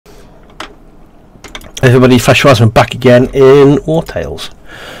Everybody, Fresh Rising back again in Wartales.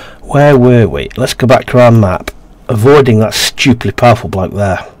 Where were we? Let's go back to our map, avoiding that stupidly powerful bloke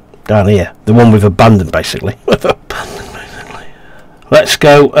there, down here, the one we've abandoned basically. Let's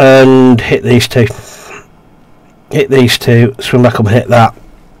go and hit these two. Hit these two, swim back up and hit that.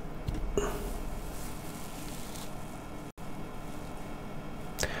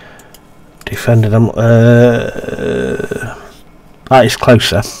 Defended them. That is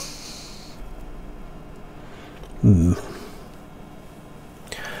closer.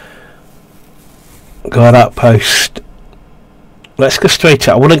 Guard outpost. Let's go straight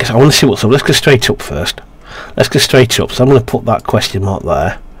up. I want to see what's up. Let's go straight up first. Let's go straight up. So I'm going to put that question mark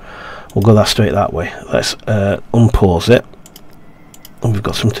there. We'll go that straight that way. Let's unpause it. And we've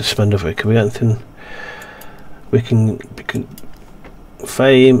got something to spend over here. Can we get anything? We can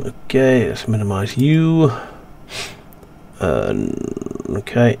fame. Okay. Let's minimise you.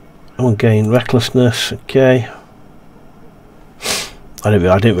 Okay. I want to gain recklessness. Okay. I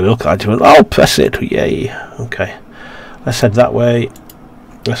didn't really look at it. I just went, oh, press it, yay. Okay, let's head that way.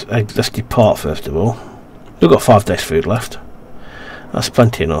 Let's depart first of all. We've got 5 days food left. That's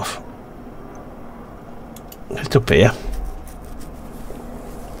plenty enough. It's up here.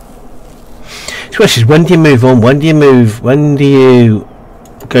 The question is, when do you move on? When do you move? When do you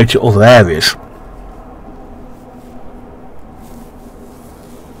go to other areas?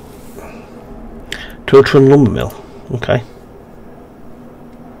 Tiltron lumber mill. Okay.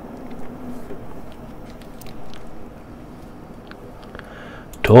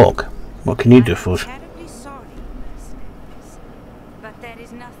 Talk. What can you do for us? Terribly sorry, mercenaries, but there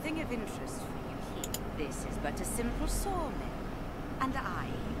is nothing of interest for you here. This is but a simple sawmill, and I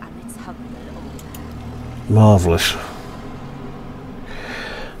am its humble owner. Marvellous.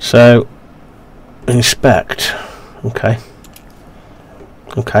 So, inspect. Okay.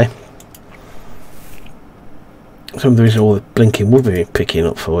 Okay. Some of these are all the blinking wood we're picking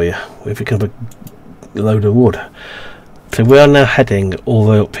up for you. If we can have a load of wood. So we are now heading all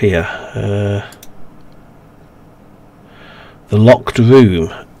the way up here. The locked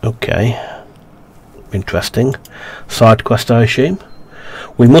room. Okay. Interesting. Side quest, I assume.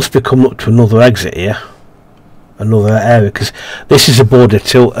 We must be coming up to another exit here. Another area, because this is a border of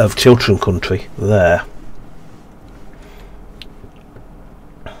Tiltron country. There.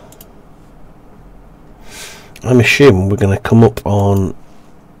 I'm assuming we're going to come up on...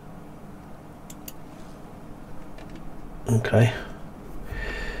 Okay.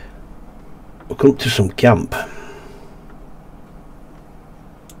 We'll come up to some camp.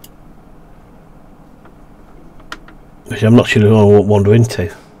 Which I'm not sure I won't wander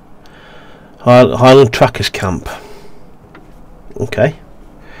into. Highland Trackers Camp. Okay.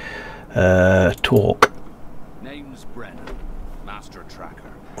 Talk. Name's Brennan, Master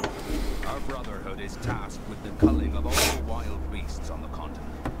Tracker. Our brotherhood is tasked with the culling of all the wild beasts on the continent.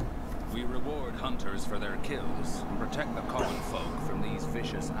 We reward hunters for their kills and protect the common folk from these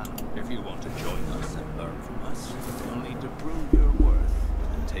vicious animals. If you want to join us and learn from us, you'll need to prove your worth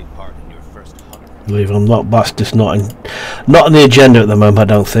and take part in your first hunt. Believe I'm not. That's just not on the agenda at the moment. I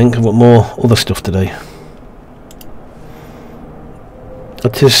don't think. I've got more other stuff to do.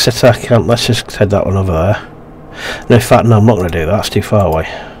 Let's just set our camp. Let's just head that one over there. No, in fact, no, I'm not going to do that. That's too far away.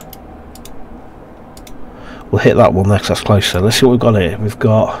 We'll hit that one next. That's closer. Let's see what we've got here. We've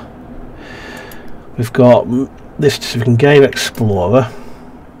got this. So we can gain Explorer.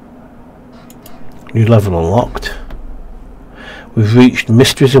 New level unlocked. We've reached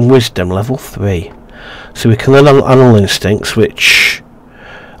Mysteries and Wisdom level 3. So we can learn Animal Instincts, which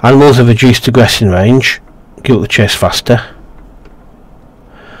animals have reduced aggression range, give up the chase faster.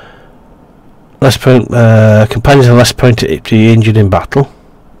 Less prone, companions are less prone to be injured in battle.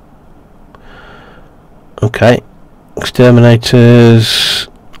 Okay. Exterminators.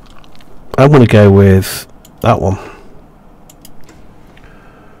 I'm going to go with that one.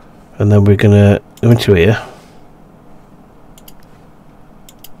 And then we're going to go into here.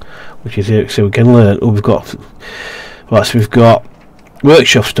 Which is here, so we can learn. Oh, we've got right. So we've got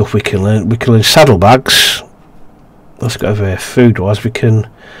workshop stuff we can learn. We can learn saddlebags. Let's go over here. Food-wise, we can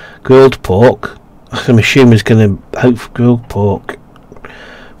grilled pork. I'm assuming it's going to hope for grilled pork.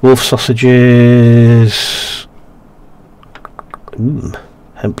 Wolf sausages.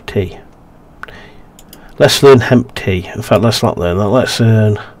 Hemp tea. Let's learn hemp tea. In fact, let's not learn that.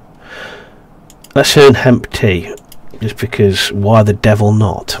 Let's learn hemp tea. Just because, why the devil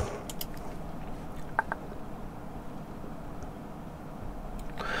not?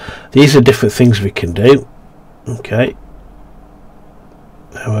 These are different things we can do. Okay.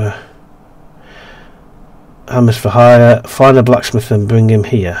 Hammers for hire. Find a blacksmith and bring him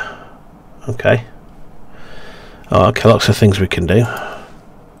here. Okay. Oh, okay, lots of things we can do.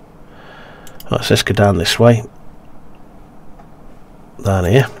 Right, so let's go down this way. Down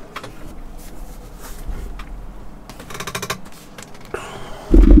here.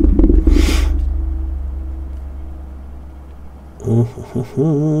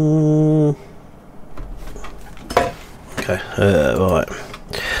 Okay, right.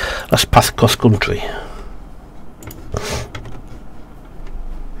 Let's pass across country.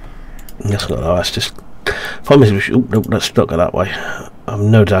 That's not that. That's just. Problem is, we should, nope, let's not go that way. I've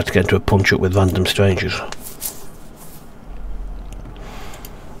no doubt to get into a punch up with random strangers.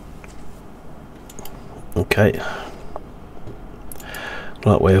 Okay.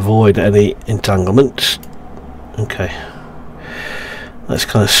 That way, avoid any entanglements. Okay. Let's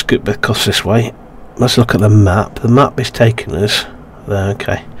kind of scoot across this way. Let's look at the map. The map is taking us there.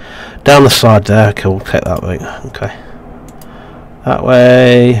 Okay. Down the side there. Okay, we'll take that route. Okay. That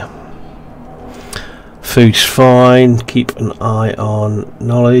way. Food's fine. Keep an eye on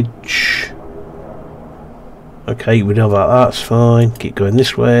knowledge. Okay, we know about that. It's fine. Keep going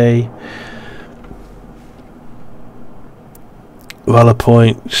this way. Valor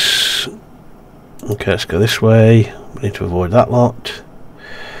points. Okay, let's go this way. We need to avoid that lot.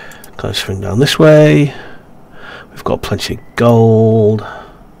 Kind of swing down this way. We've got plenty of gold.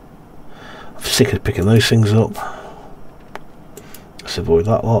 I'm sick of picking those things up. Let's avoid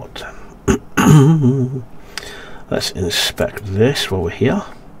that lot. Let's inspect this while we're here.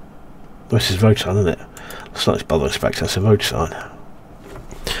 This is road sign, isn't it? Let's not bother inspecting. That's a road sign.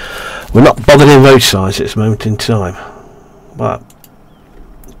 We're not bothering road signs at this moment in time. But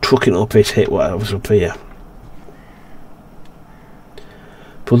trucking up it hit whatever's up here.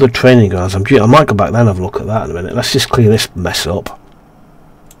 For the training grounds, I might go back there and have a look at that in a minute. Let's just clear this mess up.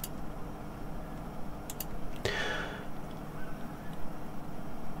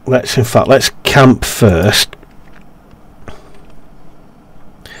 Let's camp first.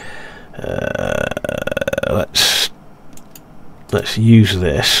 Let's use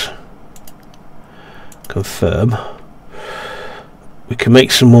this. Confirm. We can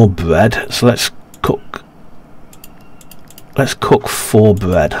make some more bread, so let's cook 4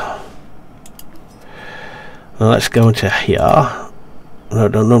 bread. Now let's go into here. No.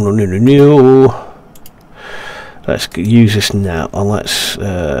 Let's use this now, and let's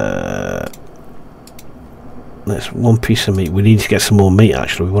 1 piece of meat. We need to get some more meat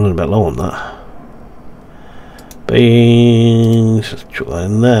actually, we're running a bit low on that. Beans, let's chuck that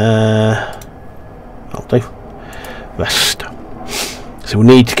in there. That'll do. Rest. So we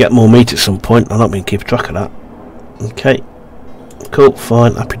need to get more meat at some point. I'm not going to keep track of that. Okay. Cool,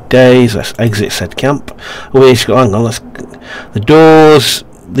 fine, happy days. Let's exit said camp. Oh, hang on, the doors,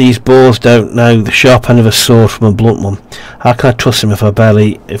 these boars don't know the sharp end of a sword from a blunt one. How can I trust him if I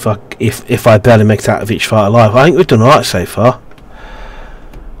barely make it out of each fight alive? I think we've done alright so far.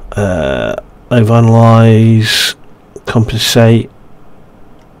 Overanalyze, compensate.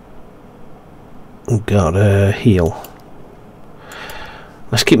 Oh god, heal.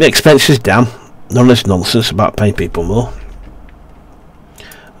 Let's keep the expenses down. None of this nonsense about paying people more.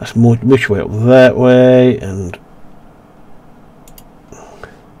 Let's much way up that way, and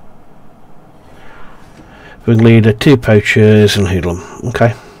ring leader, 2 poachers, and hoodlum.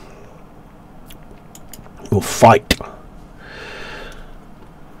 Okay, we'll fight.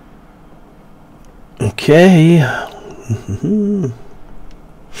 Okay. Alright,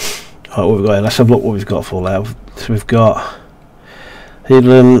 what we've got here? Let's have a look what we've got for now. So we've got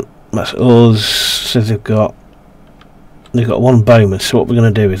hoodlum. That's us. So they've got 1 bowman. So what we're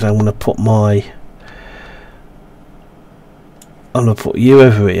going to do is I'm going to put you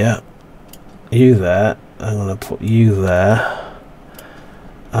over here, you there. I'm going to put you there.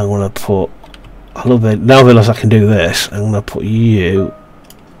 I'm going to put. I love it. Now I realise I can do this. I'm going to put you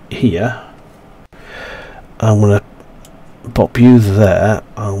here. I'm going to bop you there.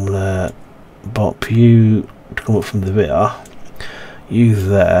 I'm going to bop you to come up from the rear. You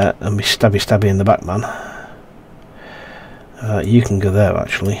there, and be stabby in the back, man. You can go there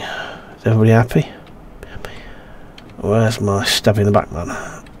actually. Is everybody happy? Where's my stabby in the back, man?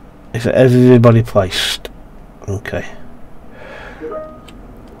 Is it everybody placed? Okay.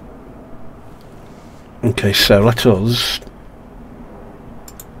 Okay, so let us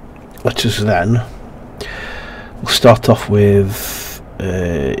then. We'll start off with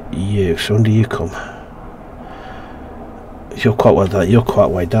you. So when do you come? You're quite well down. You're quite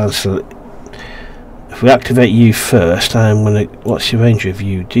way down. So if we activate you first, I'm gonna. What's your range of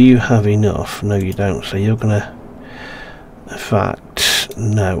you? Do you have enough? No, you don't. So you're gonna. In fact,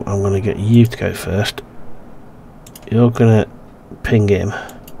 no. I'm gonna get you to go first. You're gonna ping him.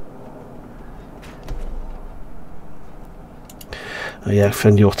 Oh yeah,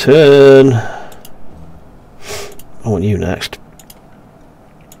 friend, your turn. I want you next.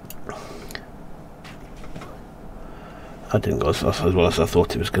 I didn't go as well as I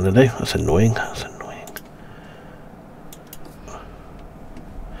thought it was going to do. That's annoying. That's annoying.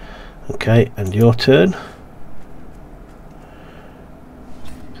 Okay, and your turn.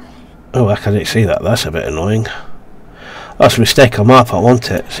 Oh, I didn't see that. That's a bit annoying. That's a mistake on my part,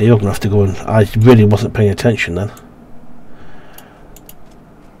 wasn't it? So you're going to have to go and... I really wasn't paying attention then.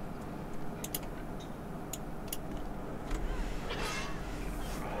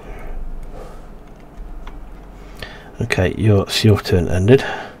 Okay, your turn ended.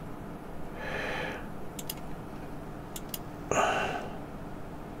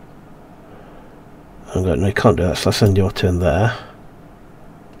 No, you can't do that, so I'll send your turn there.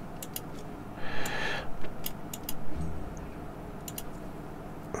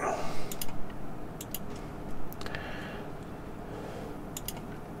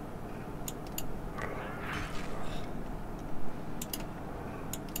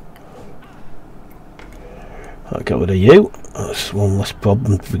 I'll get rid of you. That's one less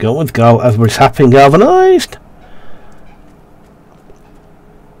problem to begin with. Everybody's happy and galvanised.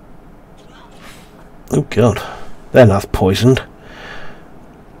 Oh god, they're not poisoned.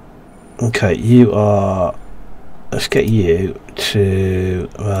 Okay, you are... let's get you to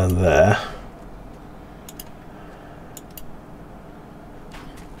around there.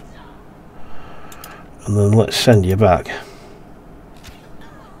 And then let's send you back.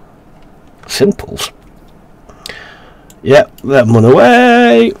 Simples. Yep, let them run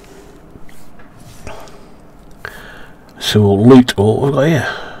away. So we'll loot all we've got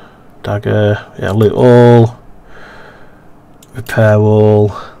here. Dagger, yeah, loot all. Repair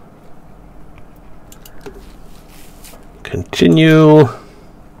all. Continue.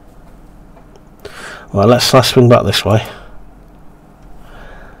 Right, let's swing back this way.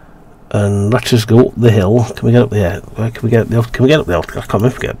 And let's just go up the hill. Can we get up there? Where can we get up the hill? Can we get up the hill? I can't remember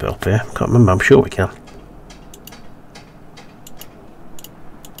if we get up here. I can't remember, I'm sure we can.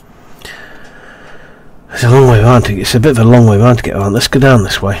 It's a long way around. It's a bit of a long way around to get around. Let's go down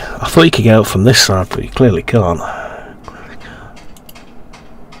this way. I thought you could get out from this side, but you clearly can't.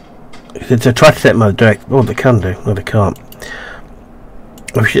 They try to take my direct. Oh, they can do. No, they can't.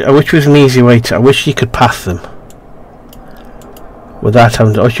 I wish there was an easy way to. I wish you could pass them without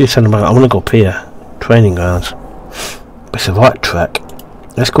having to. I wish you could send them back. I want to go up here. Training grounds. It's a right trek.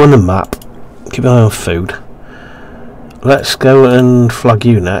 Let's go on the map. Keep an eye on food. Let's go and flag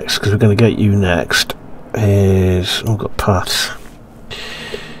you next because we're going to get you next. Is we've got paths.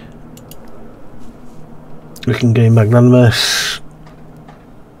 We can gain magnanimous.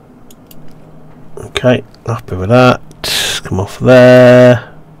 Okay, happy with that. Come off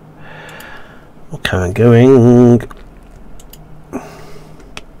there. Okay, I'm going. I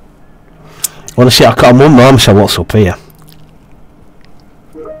want to see. I can't remember. So what's up here?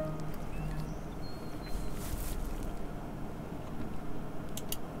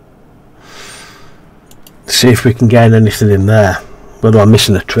 See if we can gain anything in there. Whether I'm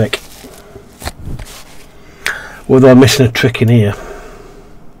missing a trick. Whether I'm missing a trick in here.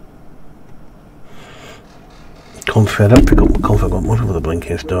 Comfort, I don't pick up my comfort, I've got much of the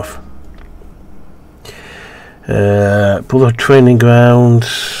blinking stuff. Pull the training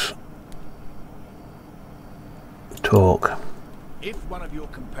grounds. Talk. If one of your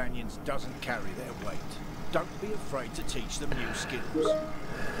companions doesn't carry their weight, don't be afraid to teach them new skills.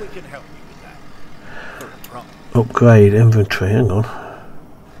 We can help you with that. For a price. Upgrade inventory, hang on.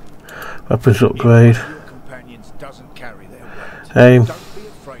 Weapons upgrade. If one of your companions doesn't carry their weight, Aim. don't be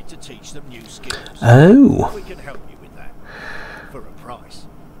afraid to teach them new skills. Oh. We can help you with that. For a price.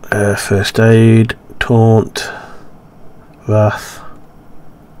 First aid, taunt, wrath,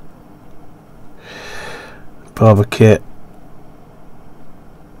 barber kit.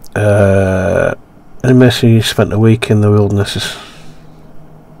 Any mercenary spent a week in the wilderness.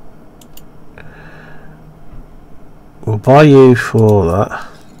 We'll buy you for that,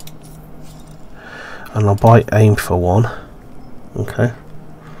 and I'll buy aim for one. Okay,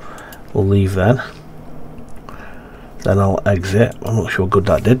 we'll leave then. Then I'll exit. I'm not sure how good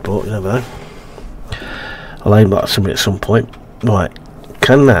that did, but you never know. I'll aim that at somebody at some point. Right,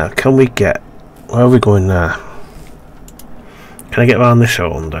 can we get, where are we going now? Can I get around this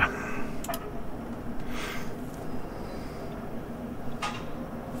cylinder?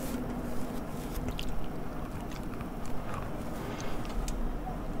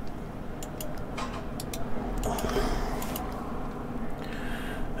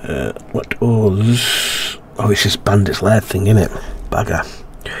 What was? Oh, it's this bandit's lair thing, isn't it? Bagger.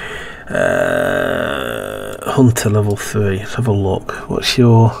 Hunter level 3. Let's have a look. What's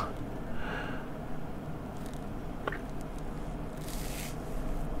your...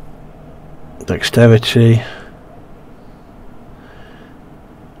 Dexterity.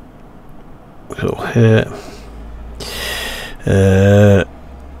 Go here.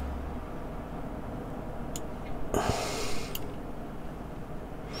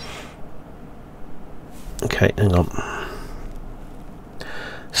 Okay, hang on.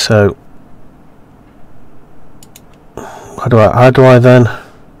 So how do I then?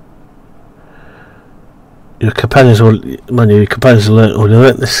 Your companions will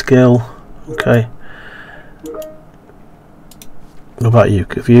learn the skill. Okay. What about you?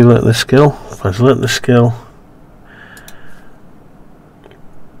 Have you learnt the skill? I've learnt the skill.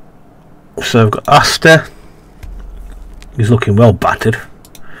 So I've got Aster. He's looking well battered.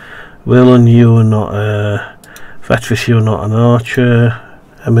 Willen, you are not Vetris, you're not an archer.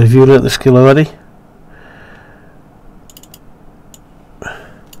 Have you learnt the skill already?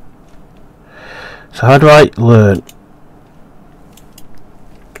 So how do I learn?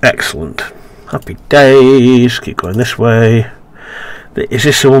 Excellent. Happy days. Keep going this way. Is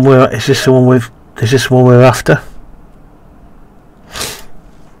this the one we're after?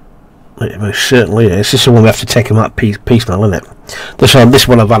 It most certainly is. This is the one we have to take him out piecemeal, isn't it? This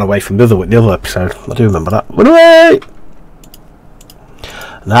one I ran away from the other episode. I do remember that. Run away!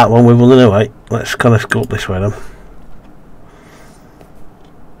 And that one we're running away. Let's kind of go up this way then.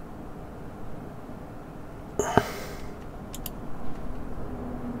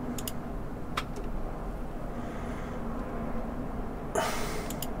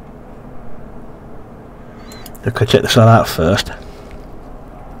 Okay, check this one out first.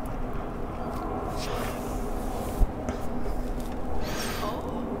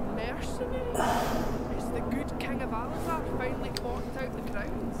 Oh, mercenaries! Is the good King of Alzar finally clocked out the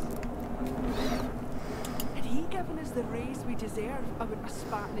crowds? Had he given us the raise we deserve, I wouldn't have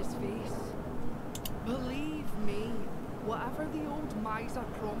spat in his face. Believe me, whatever the old miser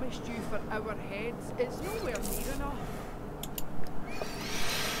promised you for our heads, it's nowhere near enough.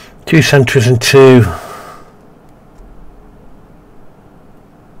 2 sentries and 2.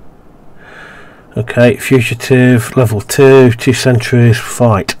 Okay, fugitive, level 2, 2 sentries,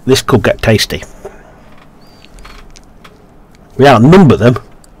 fight. This could get tasty. We outnumber them.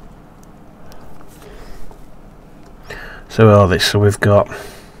 So where are they? So we've got...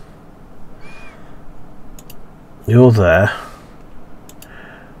 You're there.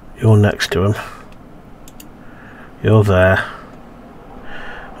 You're next to him. You're there.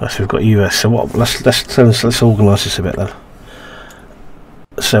 So we've got you there. So what? Let's organise this a bit then.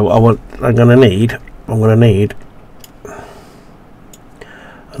 So I'm gonna need an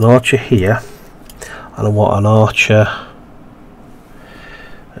archer here, and I want an archer.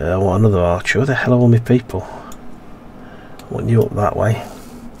 I want another archer. Where the hell are all my people? I want you up that way.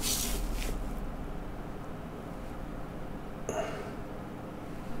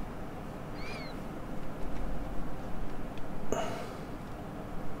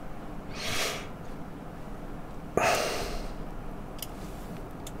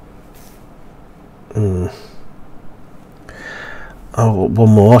 Oh,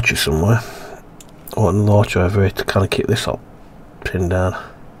 one more archer somewhere. I want an archer over here to kind of keep this up pinned down.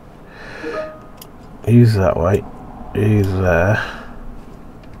 He's that way. He's there.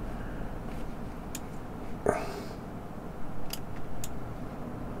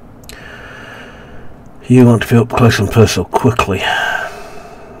 You want to be up close and personal quickly.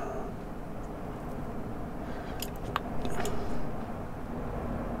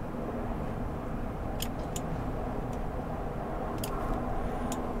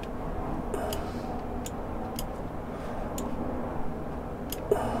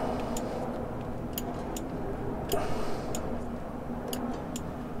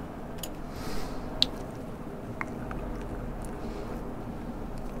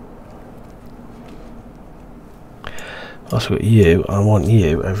 That's what you, I want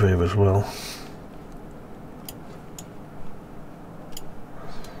you over here as well.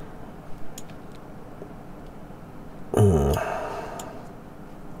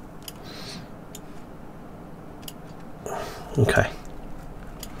 Okay.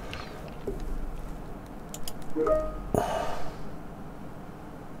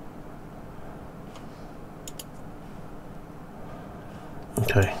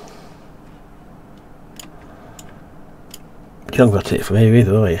 Okay. You haven't got it from here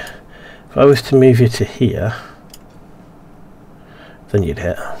either, are you? If I was to move you to here, then you'd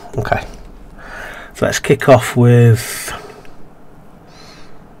hit. Okay. So let's kick off with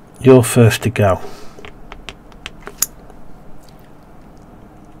you're first to go.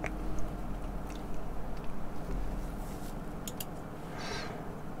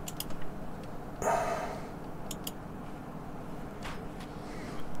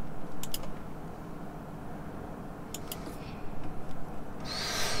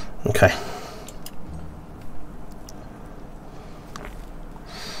 Okay.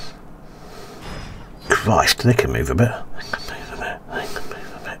 Christ, they can move a bit. They can move a bit. They can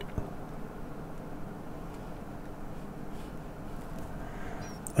move a bit.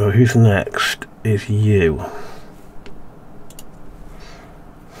 Oh, who's next? Is you.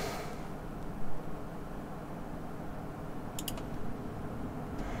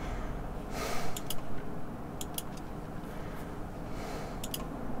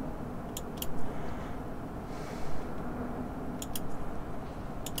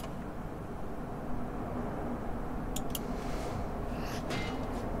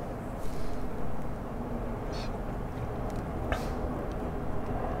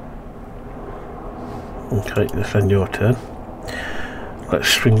 Okay, let's end your turn. Let's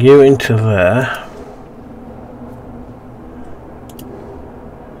swing you into there.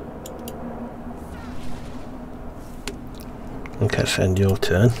 Okay, let's end your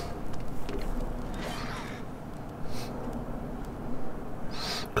turn.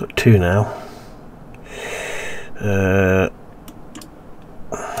 Got 2 now.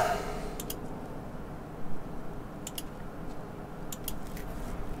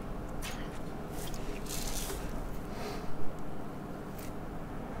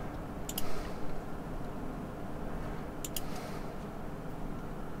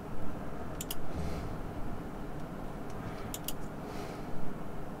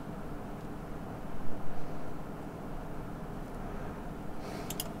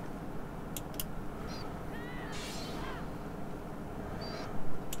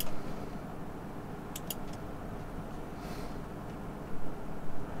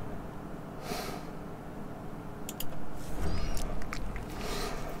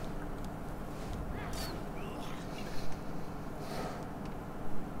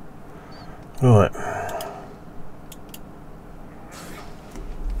 Right.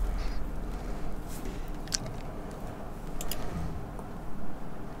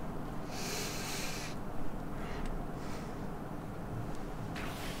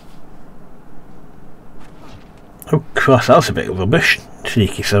 Oh Christ, that's a bit of rubbish.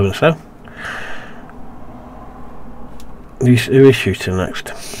 Cheeky so and so. Who is shooting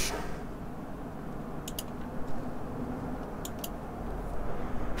next?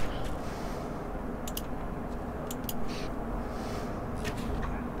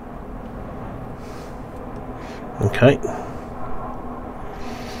 Okay.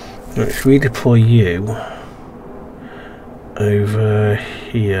 Let's redeploy you over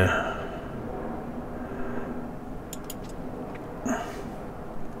here.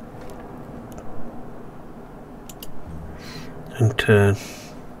 And turn.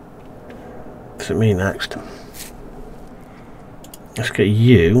 What's it mean next? Let's get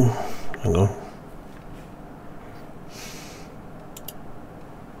you. Hang on.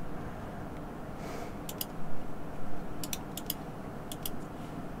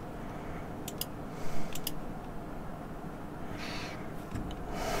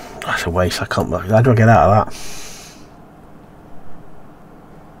 That's a waste. I can't. How do I get out of that?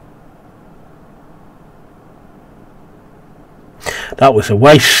 That was a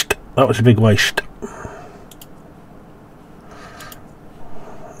waste. That was a big waste.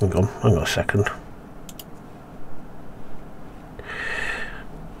 Hang on a second.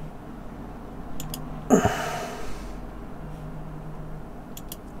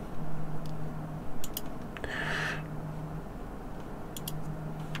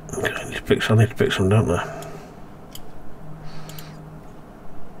 Okay, I need to pick some, don't I?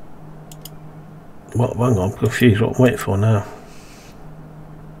 What? Hang on, I'm confused. What I'm waiting for now?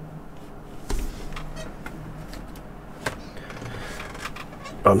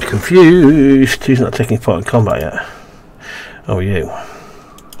 I'm confused. Who's not taking part in combat yet? Oh, you.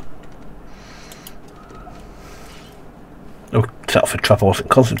 Oh, set up for trap. I wasn't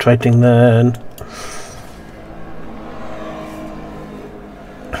concentrating then.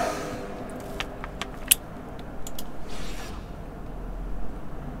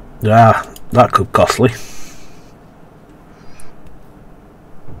 Ah, that could costly.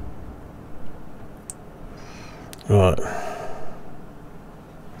 Right.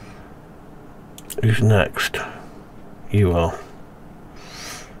 Who's next? You are.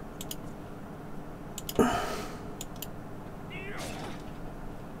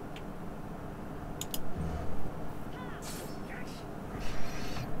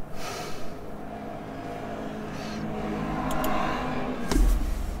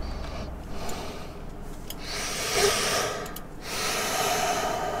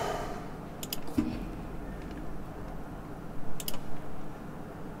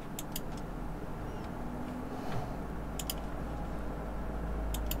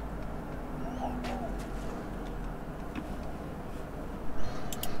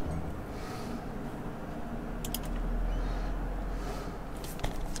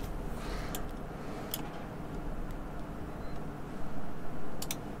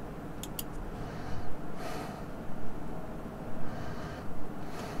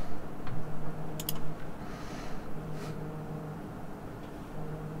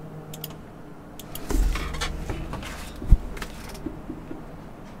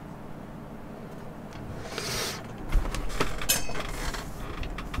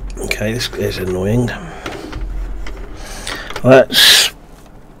 Okay, this is annoying. Let's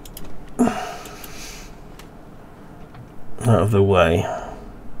out of the way.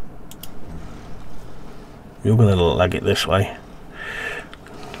 You're going to leg it this way.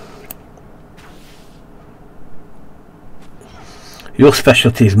 Your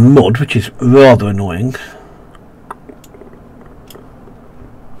specialty is mud, which is rather annoying.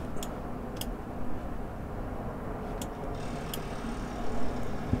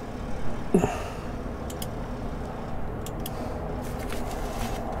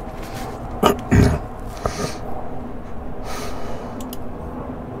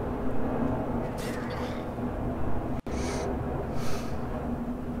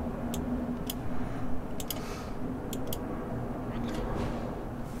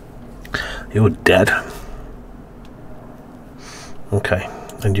 You're dead. Okay,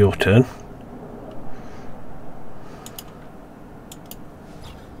 and your turn.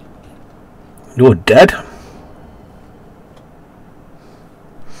 You're dead.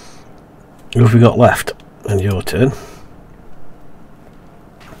 Who have we got left? And your turn.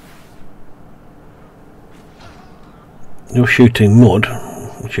 You're shooting mud,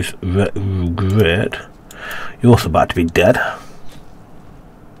 which is great. You're also about to be dead.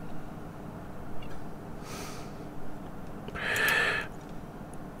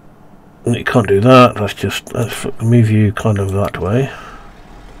 You can't do that. Let's move you kind of that way.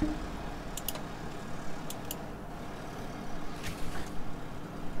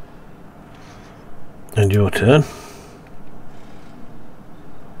 And your turn.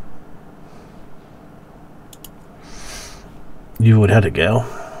 You would had a go.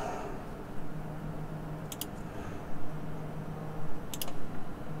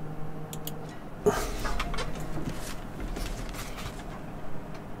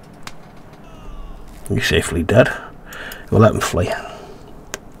 You're safely dead. We'll let them flee.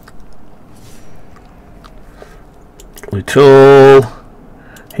 Retool,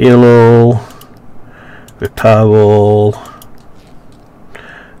 heal all, repair all,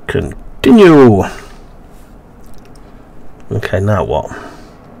 continue. Okay, now what?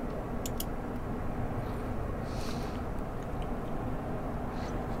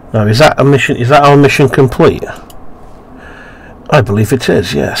 Now is that a mission? Is that our mission complete? I believe it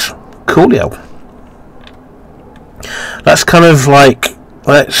is. Yes. Coolio. That's kind of like,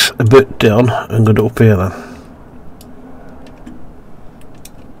 let's a bit down and go up here then.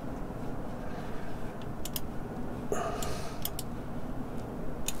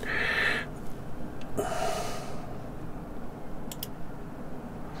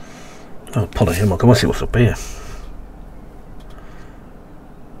 I'll pull a him. I want to see what's up here.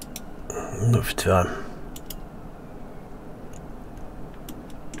 Enough time.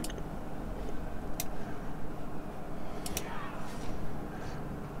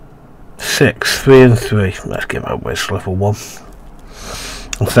 Six, 3 and 3. Let's get my waist level 1.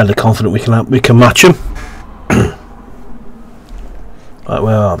 I'm fairly confident we can match them. Right,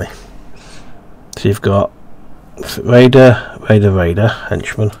 where are they? So you've got Raider,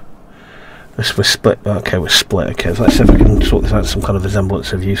 henchman. We're split. Okay, we're split. Okay, so let's see if I can sort this out. Some kind of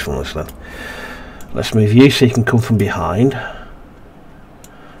resemblance of usefulness then. Let's move you so you can come from behind.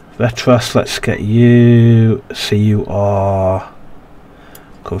 Vetras, let's get you. So you are.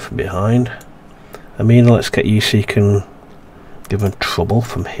 Come from behind. Amina, let's get you so you can give them trouble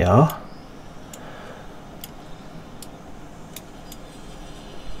from here.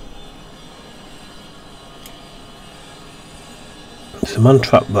 There's a man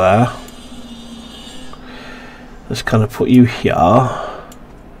trap there. Let's kind of put you here.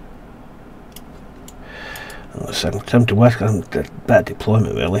 Let's attempt to work on better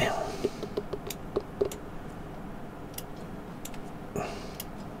deployment really.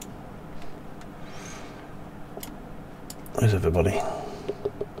 Where's everybody?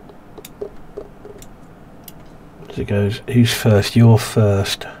 So it goes, who's first? You're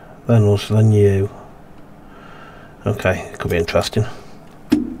first, then us, then you. Okay, could be interesting.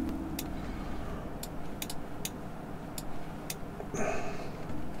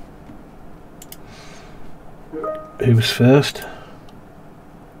 Who was first?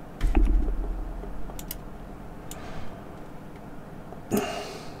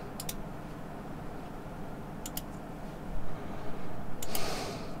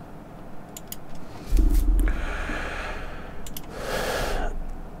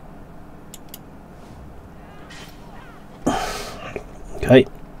 Okay,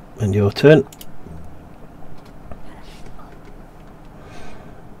 and your turn.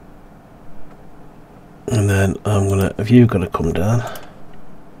 And then I'm gonna, have you gonna come down?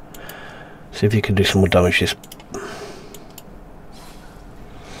 See if you can do some more damage.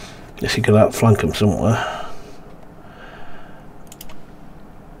 Guess you could outflank them somewhere.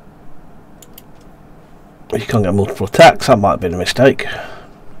 You can't get multiple attacks, that might have been a mistake.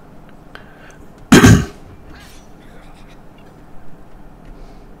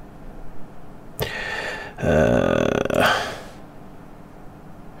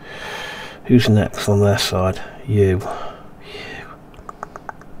 Who's next on their side? You.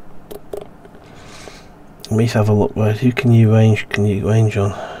 Let me have a look. Who can you range? Can you range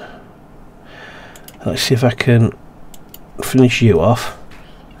on? Let's see if I can finish you off,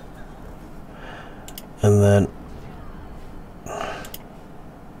 and then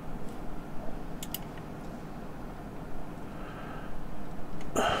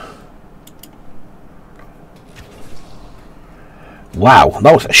wow,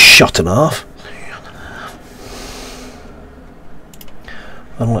 that was a shot and a half.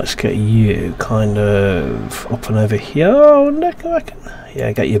 And let's get you kind of up and over here. Oh, I can,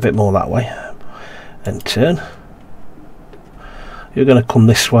 yeah, get you a bit more that way. And turn. You're going to come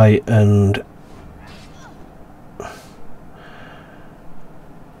this way and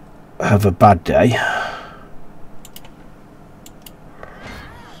have a bad day.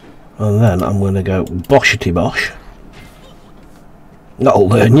 And then I'm going to go boshity bosh. That'll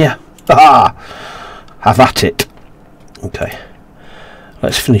learn you. Ha! Have at it. Okay.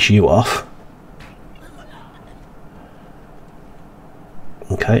 Let's finish you off.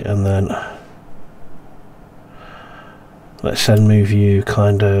 Okay, and then let's then move you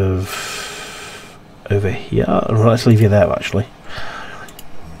kind of over here. Let's leave you there actually.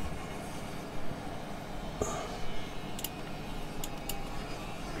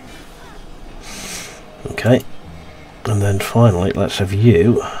 Okay, and then finally let's have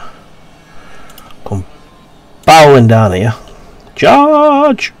you come barreling down here.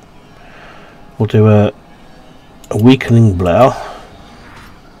 Charge! We'll do a weakening blow,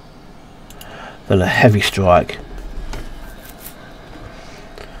 then a heavy strike,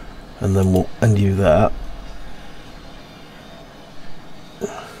 and then we'll end you there.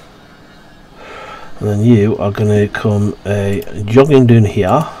 And then you are going to come jogging down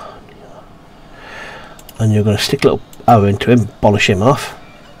here, and you're going to stick a little arrow into him, polish him off.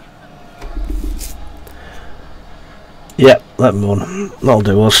 Yep, let me run. That'll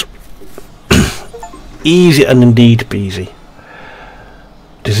do us. Easy and indeed peasy.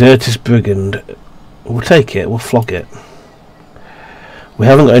 Deserter's Brigand. We'll take it, we'll flog it. We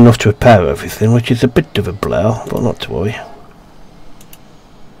haven't got enough to repair everything, which is a bit of a blow, but not to worry.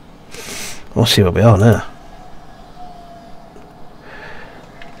 We'll see where we are now.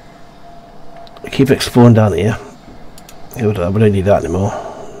 Keep exploring down here. We don't need that anymore.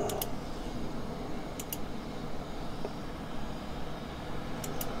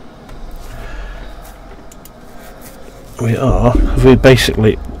 We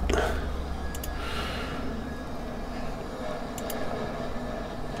basically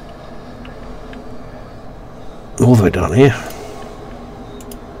all the way down here.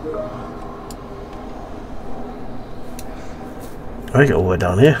 I get all the way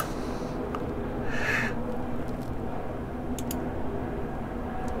down here.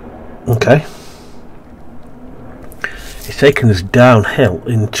 Okay. It's taking us downhill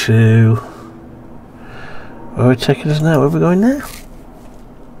into... Where are we taking us now? Where are we going now?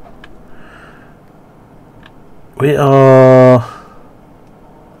 We are...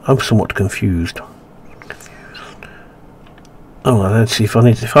 I'm somewhat confused. Oh, let's see if I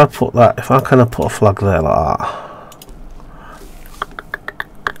need... If I put that... If I kind of put a flag there like that...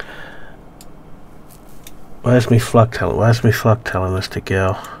 Where's my flag telling? Where's my flag telling us to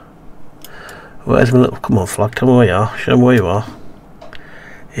go? Where's my little... Come on, flag, tell me where you are. Show me where you are.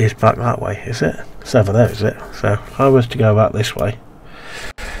 He's back that way, is it? It's over there, is it? So, if I was to go back this way...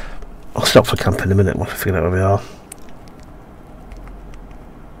 I'll stop for camp in a minute once I figure out where we are.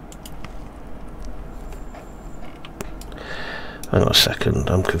 Hang on a second,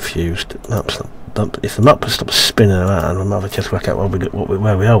 I'm confused. If the map stops spinning around, we might have to just work out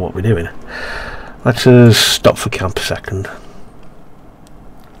where we are, what we're doing. Let's stop for camp a second.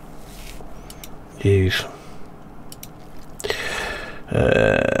 Use.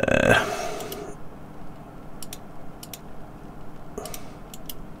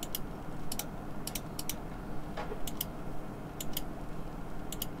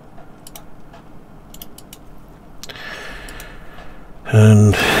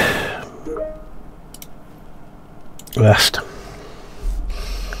 And rest.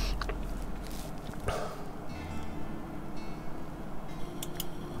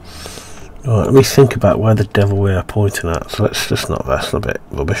 Right, let me think about where the devil we are pointing at. So let's just not, that's a bit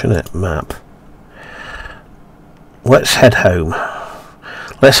rubbish, isn't it? Map. Let's head home.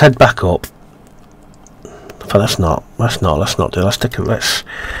 Let's head back up. But let's not do. Let's take a let's.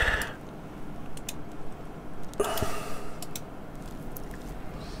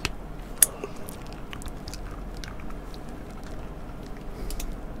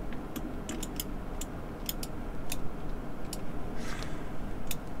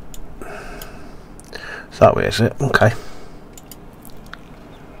 It's that way, is it? Okay.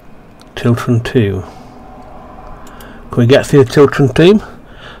 Tiltron 2. Can we get through the Tiltron team?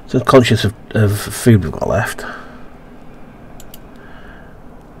 So I'm conscious of food we've got left.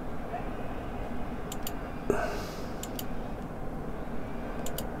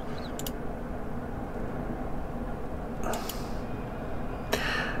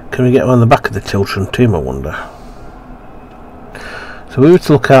 Can we get around the back of the Tiltron team, I wonder? So we were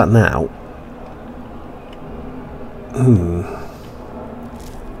to look at now. I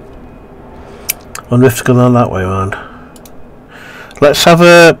wonder if it's going on that way around. Let's have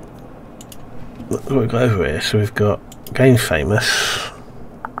a look what we've got over here. So we've got Game Famous.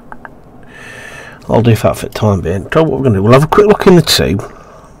 I'll do that for the time being. So what we're going to do, we'll have a quick look in the team,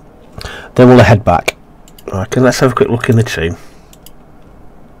 then we'll head back. Okay, let's have a quick look in the team.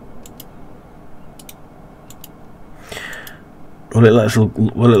 Will it let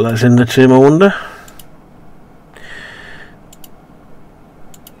us in the team, I wonder?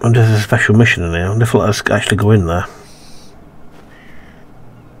 I wonder if there's a special mission in here. I wonder if it'll let us actually go in there.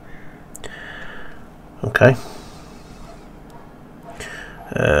 Okay.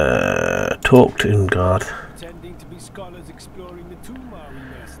 Talk to Ingard. Pretending to be scholars exploring the tomb, are we,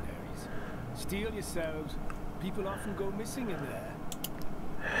 mercenaries? Steal yourselves. People often go missing in there.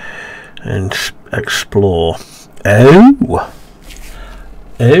 And explore. Oh!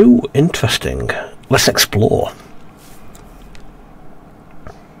 Oh, interesting. Let's explore.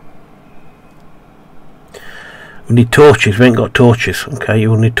 We need torches. We ain't got torches. Okay,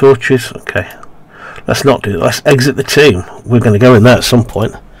 you will need torches. Okay. Let's not do that. Let's exit the team. We're going to go in there at some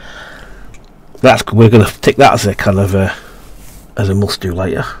point. We're going to take that as a kind of as a must do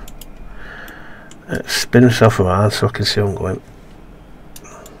later. Let's spin myself around so I can see where I'm going.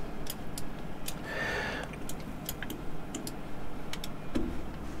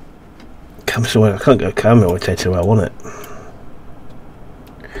 I can't go camera rotator where I want it.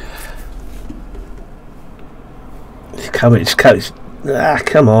 Come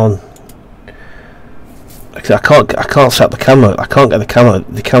on. I can't set the camera. I can't get the camera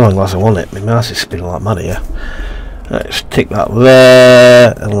angle as I want it. My mouse is spinning like mad here. Let's tick that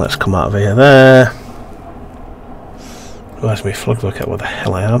there, and let's come out of here there. Where's my flag? Look at where the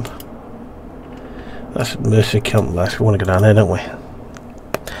hell I am. That's mercenary camp there. So we want to go down there, don't we?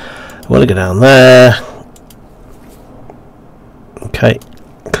 I want to go down there. Okay,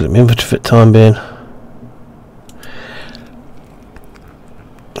 because I'm inventory for the time being.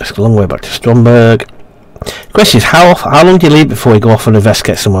 It's a long way back to Stromberg. The question is, how long do you leave before we go off and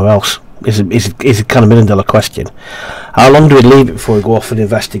investigate somewhere else? Is a kind of $1 million question. How long do we leave it before we go off and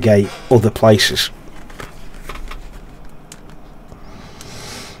investigate other places?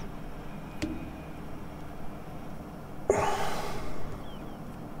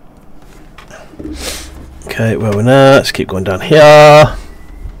 Okay, where we're now, let's keep going down here.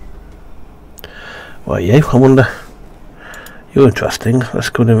 What are you? I wonder. You're interesting. Let's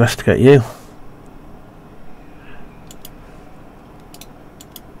go and investigate you.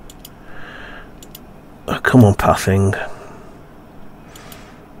 Oh, come on, passing.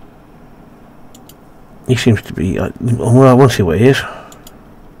 He seems to be. Well, I want to see what he is.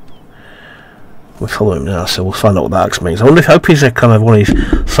 We'll follow him now, so we'll find out what that X means. I wonder if hope he's a kind of one of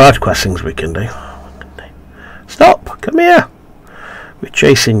these side quest things we can do. Stop! Come here! We're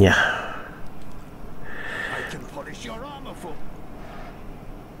chasing you. I can polish your armor for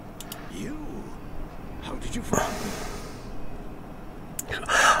you. How did you find me?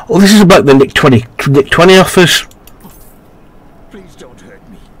 Oh, this is about the Nick 20 offers. Please don't hurt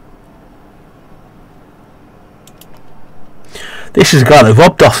me. This is a guy who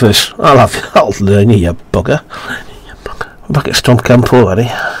robbed offers. I'll learn you, you bugger. I'm back at Stomp Camp already.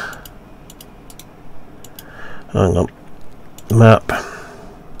 Hang on. Map.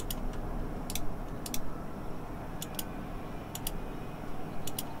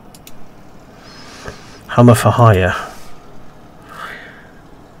 Hammer for hire.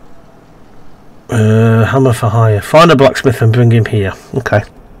 Hammer for hire. Find a blacksmith and bring him here. Okay.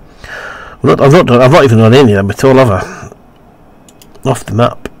 I've not even done any of them at all, have I? Off the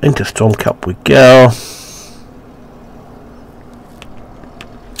map. Into Stormcap we go.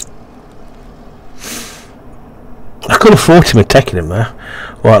 I could have fought him and taken him there.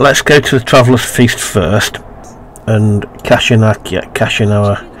 Right, let's go to the Traveller's Feast first. and cash in our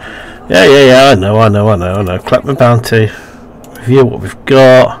yeah, I know. Collect my bounty, review what we've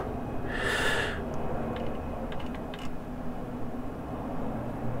got.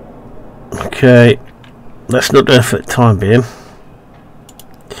 Okay, let's not do it for the time being.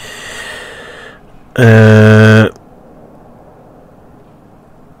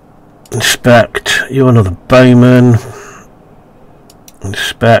 Inspect, you're another bowman.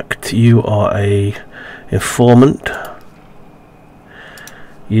 Inspect, you are a informant.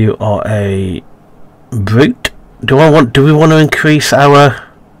 You are a brute. Do we want to increase our...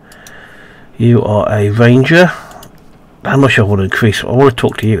 You are a ranger. How much I want to increase? I want to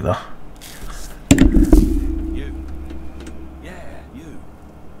talk to you though. You. Yeah, you.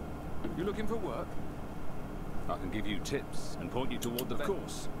 You looking for work? I can give you tips and point you toward the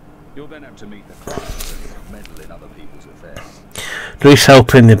course. You'll then have to meet the crowds and meddle in other people's affairs. Please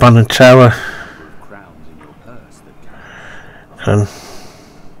help in the abandoned tower. Crowns in your purse that can.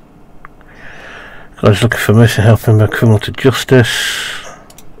 I was looking for mercy, helping the criminal to justice.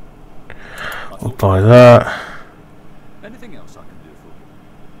 I'll buy that. Anything else I can do for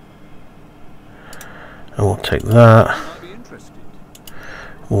you? And we'll take that. Might be interested.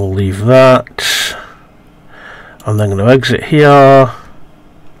 We'll leave that. I'm then going to exit here.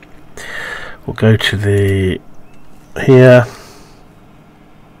 We'll go to the here.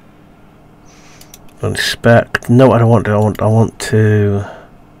 Inspect. No, I don't want to. I want to.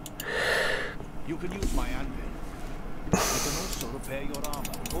 You can use my anvil. I can also repair your armor.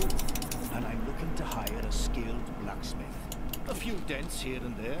 Oh, and I'm looking to hire a skilled blacksmith. A few dents here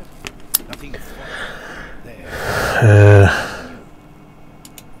and there. Nothing there.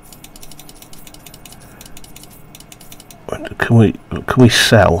 Can we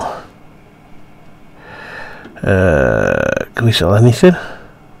sell? Can we sell anything?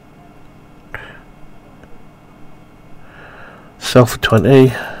 Sell for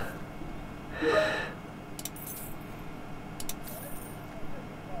 20.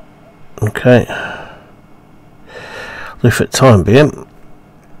 Okay. Leave for the time being.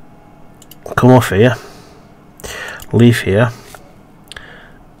 Come off here. Leave here.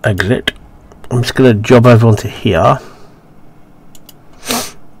 Exit. I'm just going to job over onto here.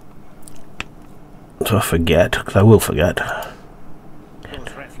 So I forget, because I will forget.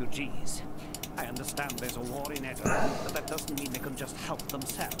 Those refugees. I understand there's a war in Edinburgh, but that doesn't mean they can just help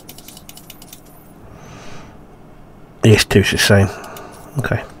themselves. Yes, two's the same.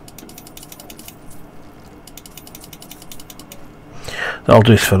 Okay. That'll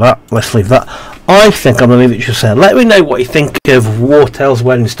do for that. Let's leave that. I think I'm going to leave it just there. Let me know what you think of Wartales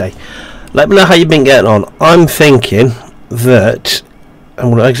Wednesday. Let me know how you've been getting on. I'm thinking that... I'm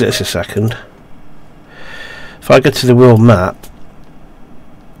going to exit this a second. If I go to the world map,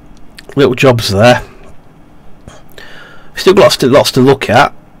 little jobs there. Still got lots to look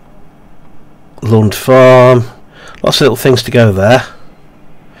at. Lund Farm, lots of little things to go there.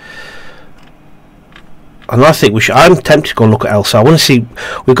 And I think we should. I'm tempted to go and look at Elsa. I want to see.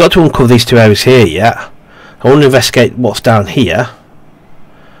 We've got to uncover these two areas here yet. I want to investigate what's down here.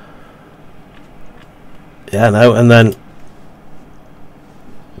 Yeah, no, and then.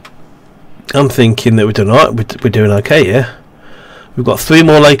 I'm thinking that we're doing alright. We're doing okay here. We've got 3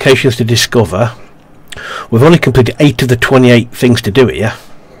 more locations to discover. We've only completed 8 of the 28 things to do here.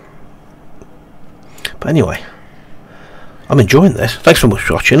 But anyway, I'm enjoying this. Thanks so much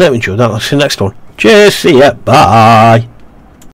for watching. Let me enjoy that. I'll see you next one. Cheers. See ya. Bye.